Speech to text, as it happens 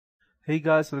Hey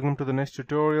guys, welcome to the next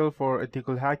tutorial for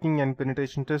ethical hacking and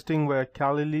penetration testing via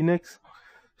Kali Linux.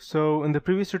 So in the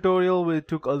previous tutorial we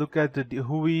took a look at the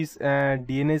WHOIS and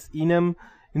DNS enum.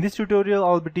 In this tutorial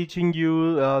I'll be teaching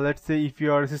you, let's say if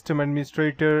you are a system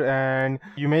administrator and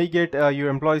you may get, your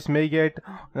employees may get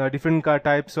different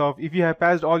types of, if you have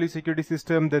passed all your security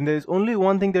system, then there is only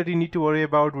one thing that you need to worry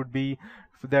about would be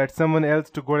that someone else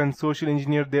to go and social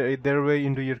engineer their way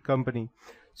into your company.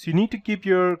 So you need to keep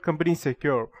your company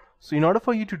secure. So in order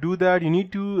for you to do that, you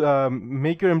need to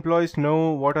make your employees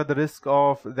know what are the risks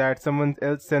of that someone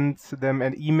else sends them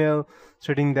an email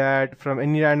stating that from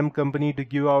any random company to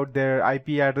give out their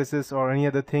IP addresses or any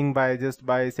other thing by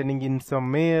sending in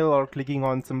some mail or clicking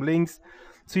on some links.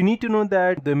 So you need to know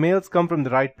that the mails come from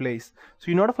the right place.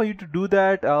 So in order for you to do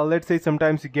that, let's say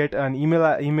sometimes you get an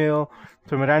email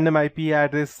from a random IP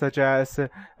address such as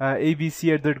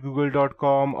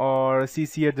abc@google.com or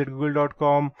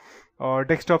cc@google.com or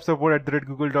desktop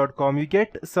support@google.com. You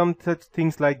get some such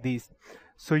things like these.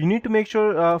 So you need to make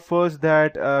sure first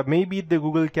that maybe the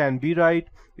Google can be right.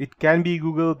 It can be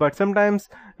Google, but sometimes,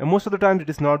 most of the time, it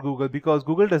is not Google, because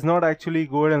Google does not actually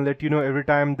go ahead and let you know every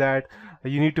time that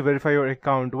you need to verify your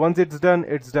account. Once it's done,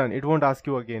 it's done. It won't ask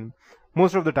you again.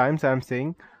 Most of the times, I'm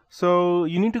saying. So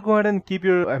you need to go ahead and keep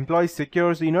your employees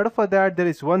secure. So in order for that, there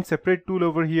is one separate tool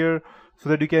over here so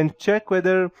that you can check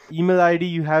whether email ID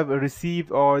you have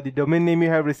received or the domain name you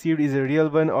have received is a real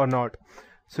one or not.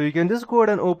 So you can just go ahead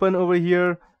and open over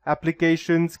here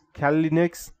applications, Kali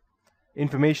Linux,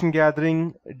 information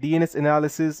gathering, DNS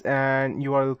analysis, and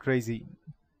URLcrazy.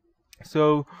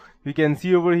 So you can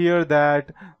see over here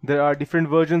that there are different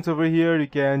versions over here. You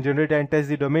can generate and test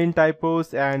the domain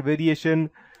typos and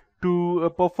variation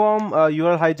to perform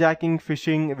URL hijacking,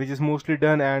 phishing, which is mostly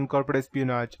done, and corporate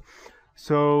espionage.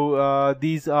 So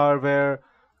these are where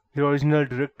the original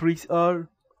directories are,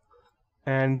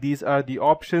 and these are the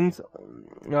options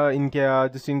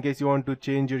just in case you want to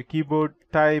change your keyboard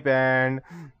type, and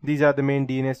these are the main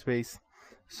DNS ways.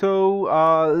 So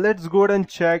let's go ahead and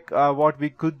check what we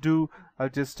could do. I'll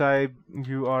just type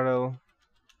URLcrazy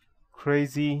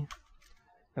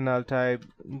and I'll type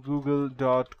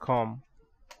google.com.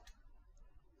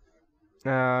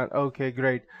 Okay,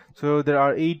 great. So there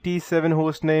are 87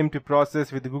 host name to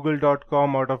process with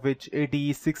google.com, out of which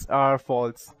 86 are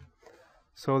false.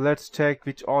 So let's check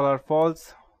which all are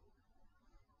false.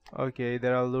 Okay,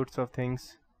 there are loads of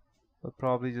things. I'll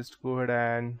probably just go ahead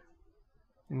and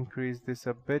increase this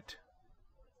a bit,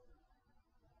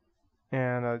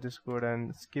 and I'll just go ahead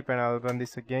and skip, and I'll run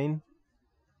this again.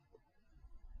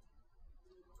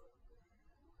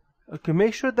 Okay,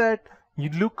 make sure that you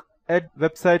look at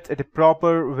websites at a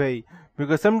proper way,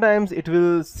 because sometimes it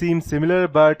will seem similar,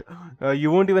 but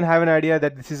you won't even have an idea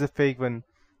that this is a fake one.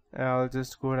 I'll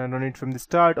just go ahead and run it from the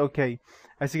start. Okay,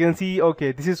 as you can see,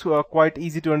 okay, this is quite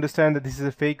easy to understand that this is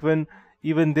a fake one.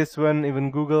 Even this one,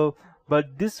 even Google,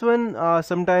 but this one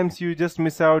sometimes you just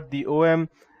miss out the OM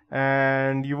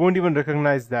and you won't even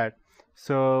recognize that.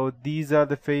 So these are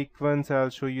the fake ones. I'll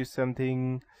show you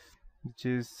something which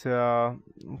is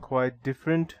quite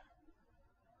different,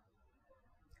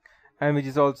 and which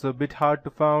is also a bit hard to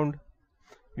find.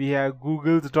 We have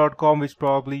googles.com, which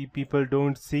probably people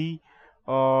don't see,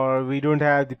 or we don't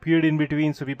have the period in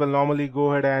between, so people normally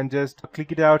go ahead and just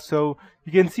click it out. So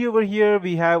you can see over here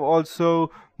we have also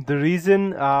the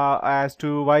reason as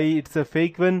to why it's a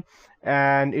fake one,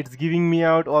 and it's giving me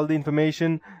out all the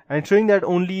information and showing that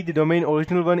only the domain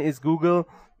original one is Google,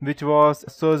 which was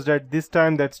searched at this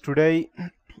time, that's today,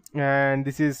 and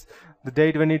this is the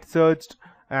date when it searched,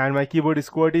 and my keyboard is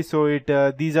QWERTY, so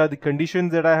these are the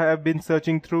conditions that I have been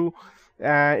searching through.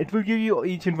 It will give you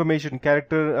each information.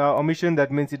 Character omission,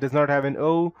 that means it does not have an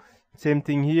O. Same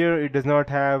thing here, it does not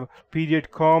have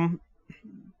period com,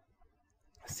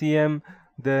 CM.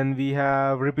 Then we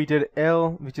have repeated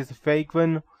L, which is a fake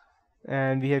one,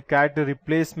 and we have character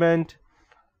replacement.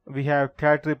 We have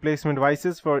character replacement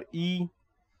vices for E,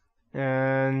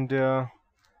 and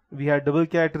we have double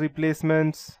character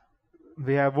replacements.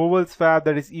 We have vowel swap,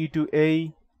 that is E to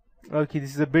A. Okay,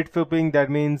 this is a bit flipping, that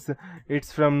means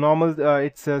it's from normal,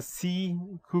 it's a C,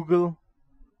 Google.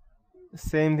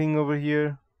 Same thing over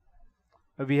here.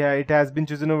 It has been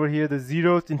chosen over here, the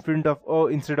zeros in front of O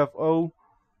instead of O,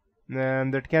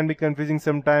 and that can be confusing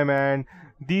sometime. And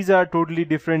these are totally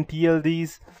different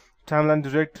TLDs, timeline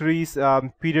directories,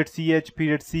 period .ch,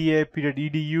 period .ca, period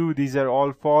 .edu. These are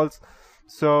all false.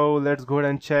 So let's go ahead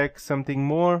and check something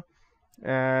more,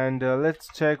 and let's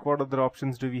check what other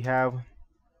options do we have.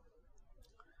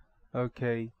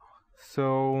 Okay,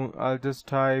 so I'll just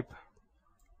type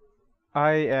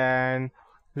I, and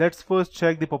let's first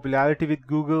check the popularity with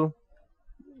Google.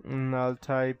 I'll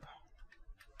type,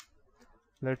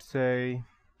 let's say,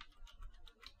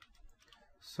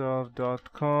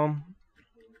 serve.com,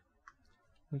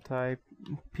 type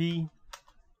p.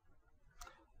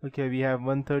 Okay, we have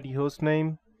 130 host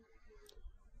name.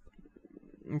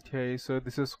 Okay, so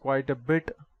this is quite a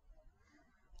bit,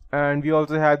 and we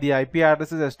also have the IP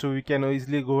addresses as to we can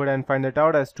easily go ahead and find that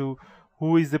out as to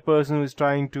who is the person who is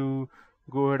trying to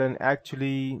go ahead and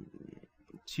actually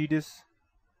cheat us.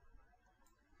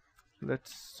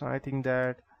 I think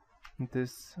that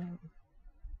this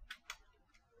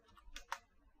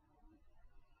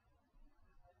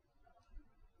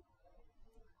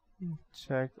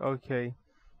check. Okay,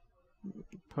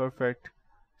 perfect.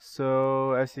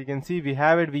 So as you can see, we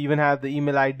have it. We even have the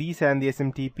email IDs and the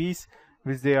SMTPs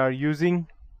which they are using,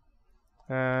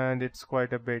 and it's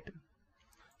quite a bit.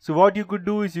 So what you could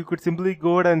do is you could simply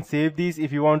go ahead and save these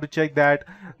if you want to check that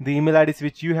the email IDs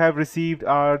which you have received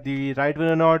are the right one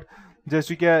or not.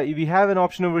 Just we have an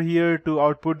option over here to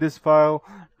output this file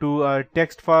to a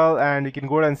text file, and you can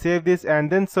go ahead and save this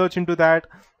and then search into that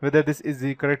whether this is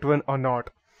the correct one or not.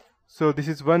 So this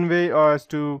is one way as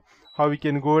to how we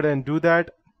can go ahead and do that.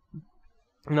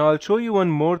 Now I'll show you one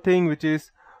more thing which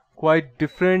is quite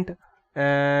different,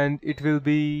 and it will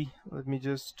be, let me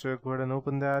just go ahead and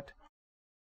open that.